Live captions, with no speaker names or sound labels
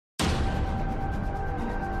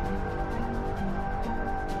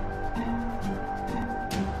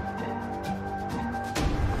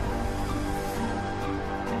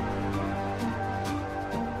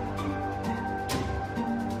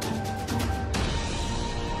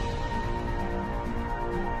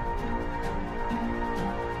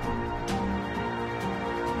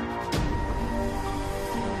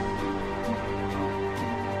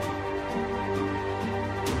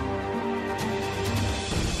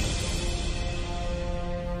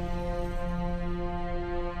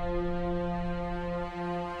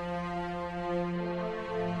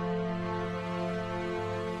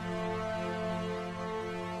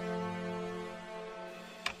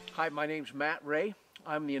Hi, my name's Matt Ray.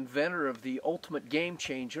 I'm the inventor of the ultimate game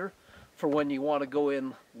changer for when you want to go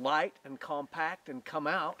in light and compact and come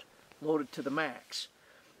out loaded to the max.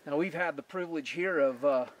 Now, we've had the privilege here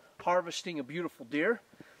of harvesting a beautiful deer.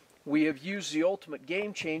 We have used the ultimate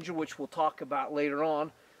game changer, which we'll talk about later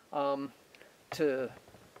on, to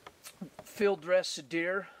field dress the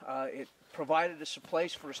deer. It provided us a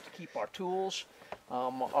place for us to keep our tools,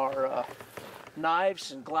 our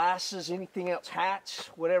knives and glasses, anything else, hats,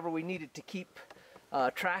 whatever we needed to keep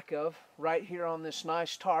track of right here on this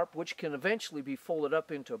nice tarp, which can eventually be folded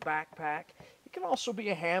up into a backpack. It can also be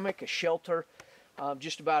a hammock, a shelter,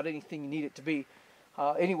 just about anything you need it to be.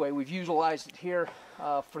 Anyway, we've utilized it here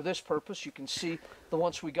for this purpose. You can see that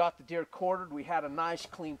once we got the deer quartered, we had a nice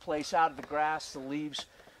clean place out of the grass, the leaves,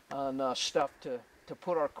 and stuff to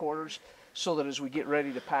put our quarters, so that as we get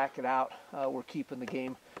ready to pack it out, we're keeping the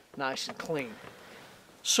game nice and clean.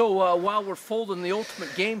 So while we're folding the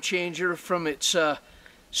ultimate game changer from its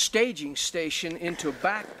staging station into a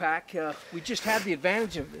backpack, we just had the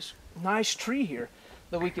advantage of this nice tree here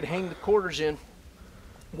that we could hang the quarters in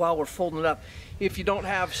while we're folding it up. If you don't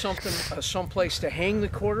have something, someplace to hang the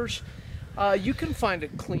quarters, you can find a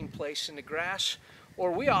clean place in the grass,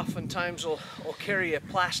 or we oftentimes will carry a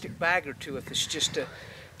plastic bag or two with us just to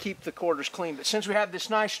keep the quarters clean. But since we have this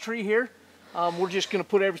nice tree here, we're just going to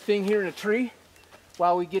put everything here in a tree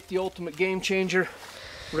while we get the ultimate game changer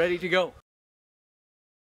ready to go.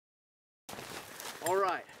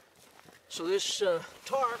 Alright, so this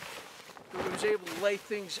tarp that we was able to lay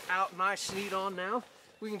things out nice and neat on now,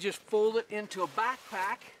 we can just fold it into a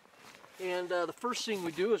backpack, and the first thing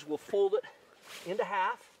we do is we'll fold it into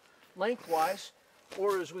half, lengthwise,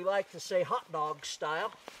 or as we like to say, hot dog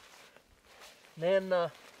style. Then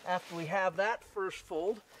after we have that first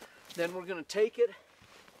fold, then we're going to take it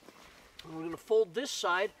and we're going to fold this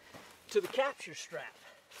side to the capture strap.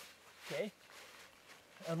 Okay?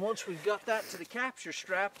 And once we've got that to the capture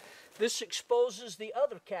strap, this exposes the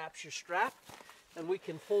other capture strap, and we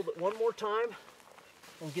can fold it one more time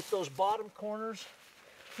and get those bottom corners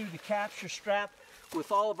through the capture strap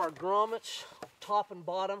with all of our grommets, top and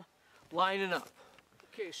bottom, lining up.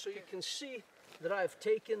 Okay, so you can see that I've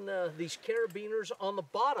taken these carabiners on the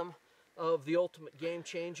bottom of the ultimate game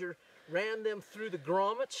changer, ran them through the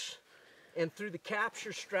grommets and through the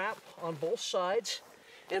capture strap on both sides,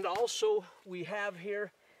 and also we have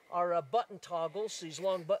here our button toggles, these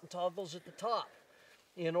long button toggles at the top,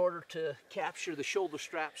 in order to capture the shoulder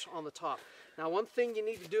straps on the top. Now, one thing you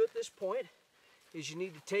need to do at this point is you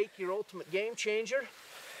need to take your ultimate game changer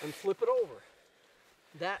and flip it over.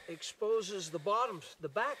 That exposes the bottom, the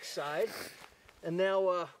back side. And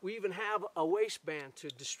now we even have a waistband to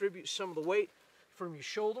distribute some of the weight from your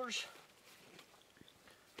shoulders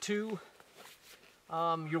to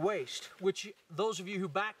your waist, which those of you who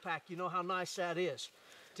backpack, you know how nice that is,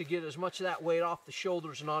 to get as much of that weight off the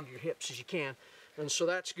shoulders and onto your hips as you can. And so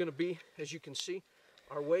that's going to be, as you can see,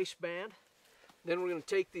 our waistband. Then we're going to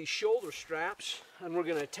take these shoulder straps and we're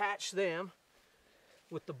going to attach them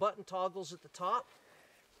with the button toggles at the top.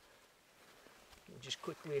 We'll just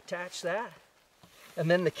quickly attach that. And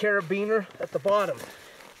then the carabiner at the bottom.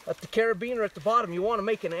 At the carabiner at the bottom, you want to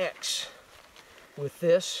make an X with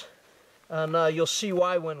this, and you'll see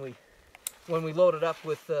why when we load it up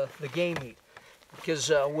with the game meat, because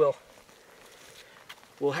we'll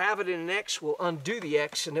have it in an X, we'll undo the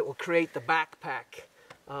X, and it will create the backpack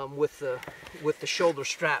with the shoulder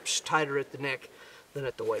straps tighter at the neck than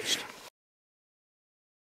at the waist.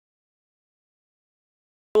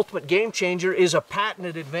 Ultimate Game Changer is a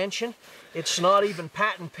patented invention. It's not even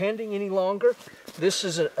patent pending any longer. This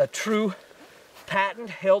is a true patent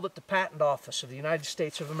held at the Patent Office of the United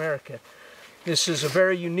States of America. This is a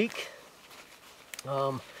very unique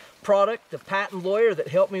product. The patent lawyer that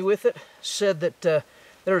helped me with it said that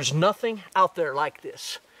there's nothing out there like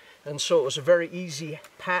this. And so it was a very easy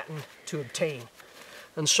patent to obtain.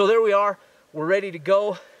 And so there we are. We're ready to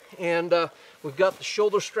go. And we've got the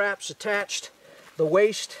shoulder straps attached, the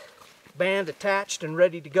waist band attached and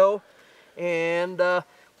ready to go. And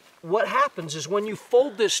what happens is when you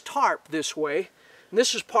fold this tarp this way, and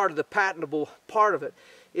this is part of the patentable part of it,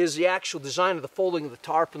 is the actual design of the folding of the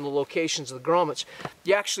tarp and the locations of the grommets.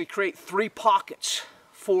 You actually create 3 pockets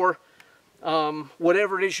for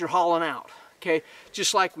whatever it is you're hauling out. Okay,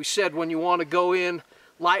 just like we said, when you want to go in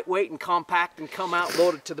lightweight and compact and come out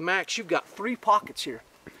loaded to the max, you've got 3 pockets here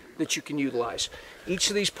that you can utilize. Each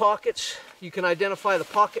of these pockets, you can identify the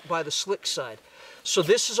pocket by the slick side. So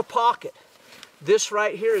this is a pocket. This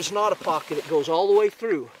right here is not a pocket. It goes all the way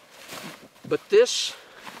through. But this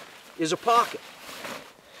is a pocket.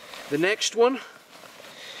 The next one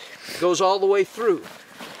goes all the way through.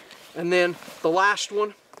 And then the last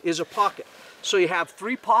one is a pocket. So you have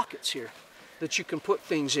 3 pockets here that you can put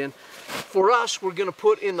things in. For us, we're going to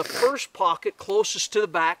put in the first pocket closest to the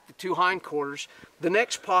back, the 2 hindquarters. The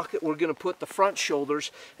next pocket, we're going to put the front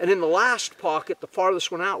shoulders. And in the last pocket, the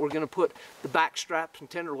farthest one out, we're going to put the back straps and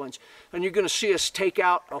tenderloins. And you're going to see us take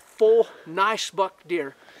out a full, nice buck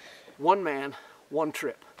deer, 1 man, 1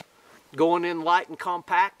 trip. Going in light and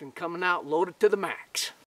compact and coming out loaded to the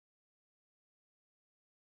max.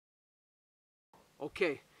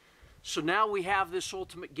 Okay. So now we have this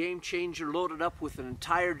Ultimate Game Changer loaded up with an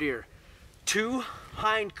entire deer. 2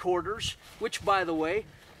 hindquarters, which by the way,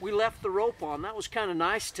 we left the rope on. That was kind of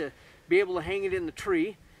nice to be able to hang it in the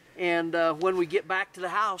tree. And when we get back to the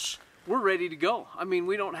house, we're ready to go. I mean,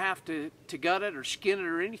 we don't have to gut it or skin it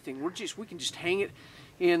or anything. We can just hang it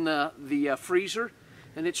in the freezer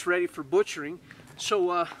and it's ready for butchering.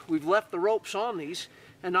 So we've left the ropes on these,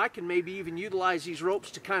 and I can maybe even utilize these ropes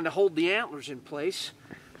to kind of hold the antlers in place.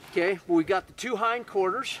 Okay, well, we got the 2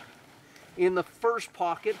 hindquarters in the first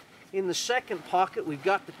pocket. In the second pocket, we've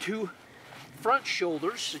got the 2 front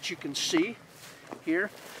shoulders that you can see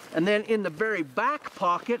here. And then in the very back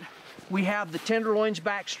pocket, we have the tenderloins,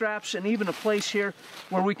 back straps, and even a place here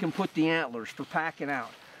where we can put the antlers for packing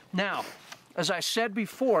out. Now, as I said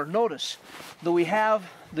before, notice that we have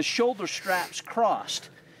the shoulder straps crossed,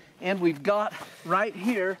 and we've got right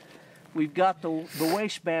here, we've got the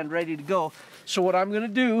waistband ready to go. So what I'm going to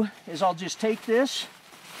do is I'll just take this,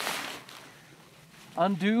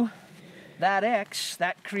 undo that X,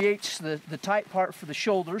 that creates the tight part for the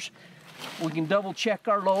shoulders. We can double check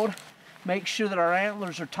our load, make sure that our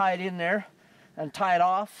antlers are tied in there and tied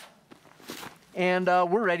off, and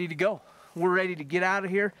we're ready to go. We're ready to get out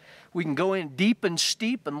of here. We can go in deep and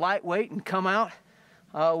steep and lightweight and come out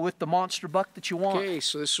with the monster buck that you want. Okay,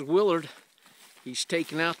 so this is Willard. He's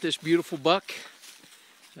taking out this beautiful buck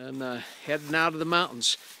and heading out of the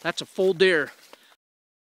mountains. That's a full deer.